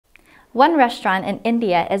One restaurant in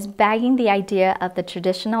India is bagging the idea of the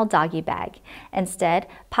traditional doggy bag. Instead,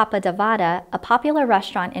 Pappadavada, a popular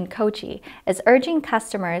restaurant in Kochi, is urging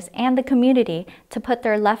customers and the community to put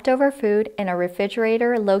their leftover food in a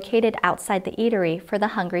refrigerator located outside the eatery for the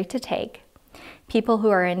hungry to take. People who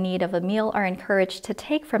are in need of a meal are encouraged to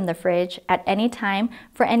take from the fridge at any time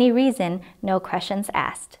for any reason, no questions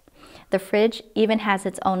asked. The fridge even has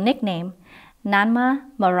its own nickname, Nanma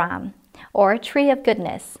Maram, or Tree of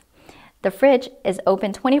Goodness. The fridge is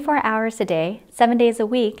open 24 hours a day, 7 days a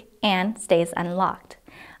week, and stays unlocked.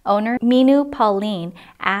 Owner Minu Pauline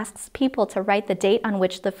asks people to write the date on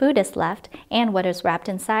which the food is left and what is wrapped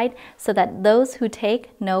inside so that those who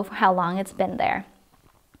take know how long it's been there.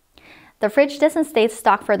 The fridge doesn't stay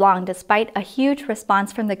stocked for long despite a huge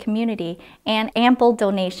response from the community and ample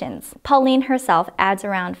donations. Pauline herself adds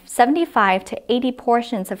around 75 to 80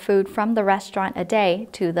 portions of food from the restaurant a day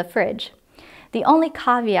to the fridge. The only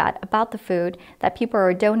caveat about the food that people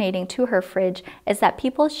are donating to her fridge is that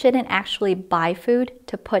people shouldn't actually buy food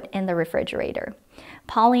to put in the refrigerator.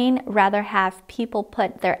 Pauline rather have people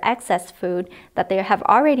put their excess food that they have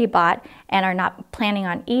already bought and are not planning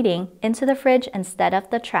on eating into the fridge instead of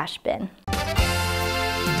the trash bin.